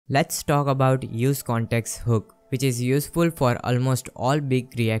Let's talk about useContext hook, which is useful for almost all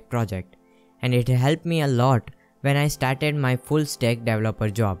big React projects, and it helped me a lot when I started my full stack developer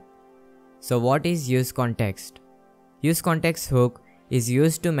job. So what is useContext? useContext hook is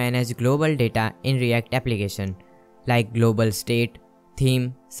used to manage global data in React application like global state,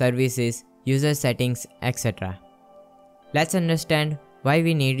 theme, services, user settings, etc. Let's understand why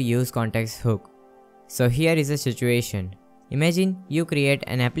we need useContext hook. So here is a situation. Imagine you create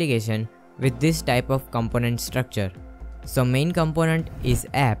an application with this type of component structure. So main component is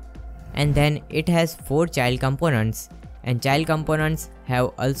app, and then it has 4 child components, and child components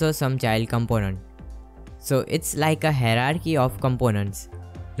have also some child component. So it's like a hierarchy of components.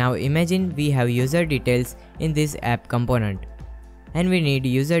 Now imagine we have user details in this app component, and we need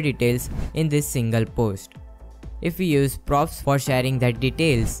user details in this single post. If we use props for sharing that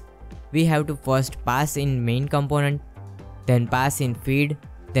details, we have to first pass in main component, then pass in feed,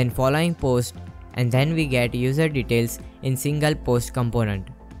 then following post, and then we get user details in single post component.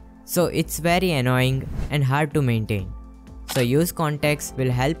 So it's very annoying and hard to maintain. So useContext will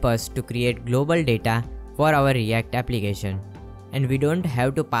help us to create global data for our React application, and we don't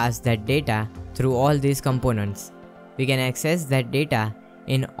have to pass that data through all these components. We can access that data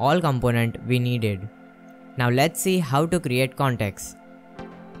in all components we needed. Now let's see how to create context.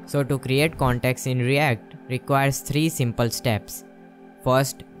 So to create context in React requires 3 simple steps.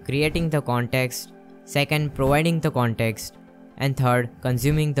 First, creating the context. Second, providing the context. And third,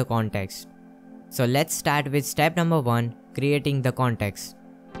 consuming the context. So let's start with step number 1, creating the context.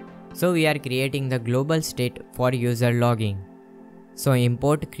 So we are creating the global state for user logging. So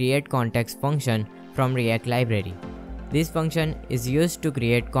import createContext function from React library. This function is used to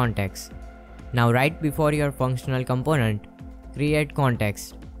create context. Now right before your functional component, create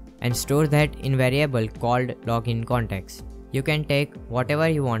context and store that in variable called login context. You can take whatever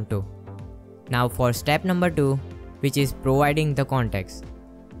you want to. Now for step number 2, which is providing the context.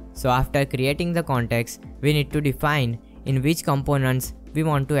 So after creating the context, we need to define in which components we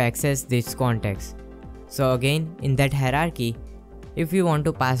want to access this context. So again, in that hierarchy, if we want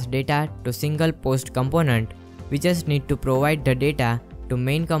to pass data to single post component, we just need to provide the data to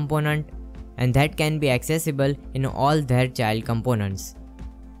main component, and that can be accessible in all their child components.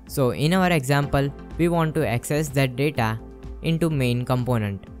 So in our example, we want to access that data into main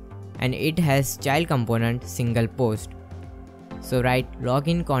component, and it has child component single post. So write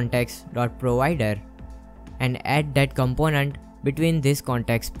login context.provider and add that component between this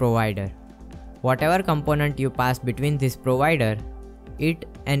context provider. Whatever component you pass between this provider, it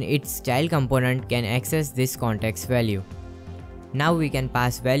and its child component can access this context value. Now we can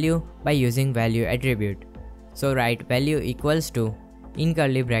pass value by using value attribute. So write value equals to, in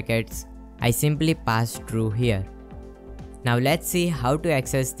curly brackets, I simply pass true here. Now let's see how to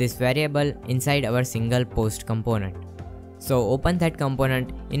access this variable inside our single post component. So open that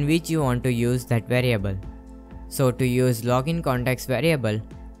component in which you want to use that variable. So to use login context variable,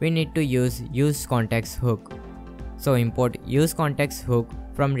 we need to use useContext hook. So import useContext hook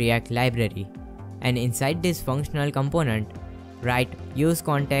from React library, and inside this functional component, write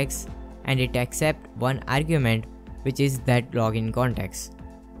useContext, and it accepts one argument, which is that login context.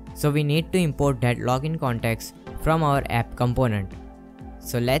 So we need to import that login context from our app component.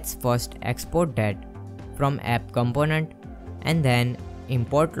 So let's first export that from app component and then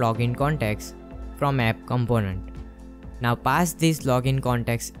import login context from app component. Now pass this login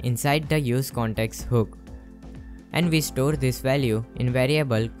context inside the useContext hook, and we store this value in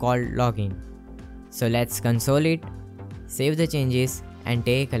variable called login. So let's console it, save the changes and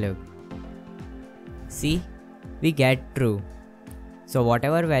take a look. See, we get true. So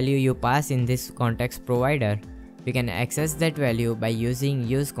whatever value you pass in this context provider, we can access that value by using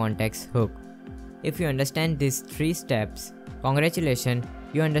useContext hook. If you understand these 3 steps, congratulations,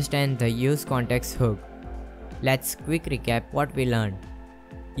 you understand the useContext hook. Let's quick recap what we learned.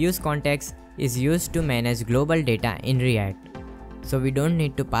 useContext is used to manage global data in React. So we don't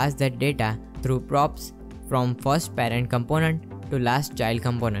need to pass that data through props from first parent component to last child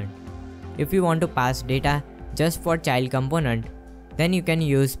component. If you want to pass data just for child component, then you can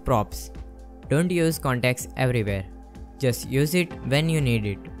use props. Don't use context everywhere. Just use it when you need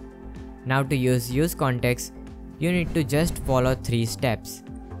it. Now to use useContext, you need to just follow 3 steps.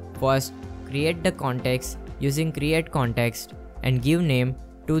 First, create the context using createContext and give name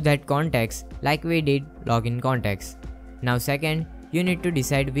to that context like we did login context. Now second, you need to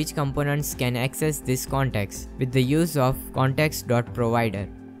decide which components can access this context with the use of context.provider,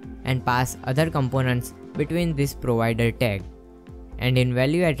 and pass other components between this provider tag. And in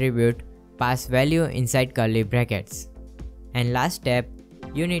value attribute, pass value inside curly brackets. And last step,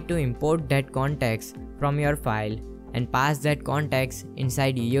 you need to import that context from your file and pass that context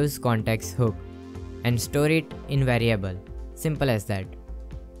inside useContext hook and store it in variable. Simple as that.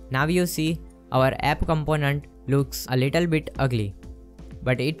 Now you see our app component looks a little bit ugly,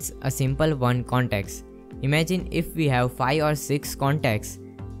 but it's a simple one context. Imagine if we have 5 or 6 contexts,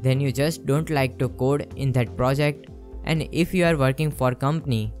 then you just don't like to code in that project, and if you are working for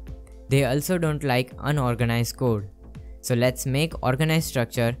company, they also don't like unorganized code. So let's make organized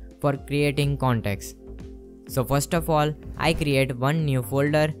structure for creating context. So first of all, I create one new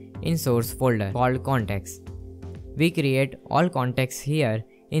folder in source folder called context. We create all contexts here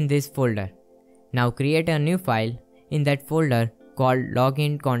in this folder. Now create a new file in that folder called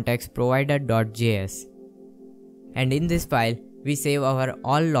logincontextprovider.js. And in this file, we save our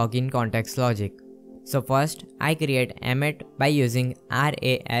all login context logic. So first, I create emmet by using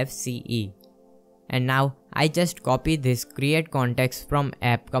RAFCE. And now I just copy this createContext from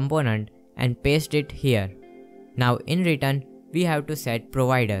app component and paste it here. Now in return, we have to set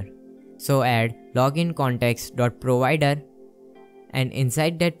provider. So add loginContext.provider, and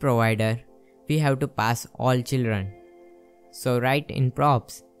inside that provider, we have to pass all children. So write in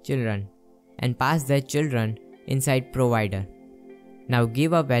props children and pass that children inside provider. Now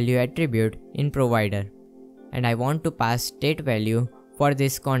give a value attribute in provider, and I want to pass state value for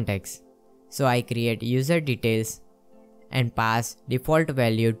this context. So I create user details and pass default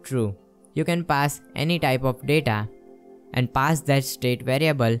value true. You can pass any type of data and pass that state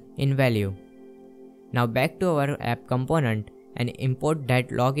variable in value. Now back to our app component and import that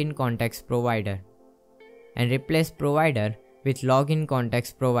login context provider and replace provider with login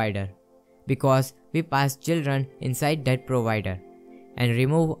context provider because we pass children inside that provider, and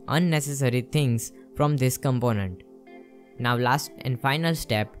remove unnecessary things from this component. Now last and final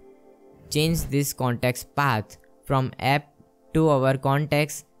step, change this context path from app to our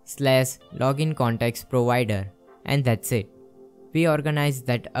context/loginContextProvider, and that's it. We organize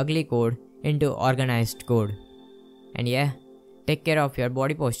that ugly code into organized code. And yeah, take care of your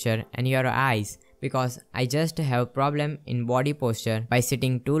body posture and your eyes, because I just have problem in body posture by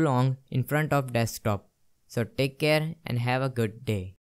sitting too long in front of desktop. So take care and have a good day.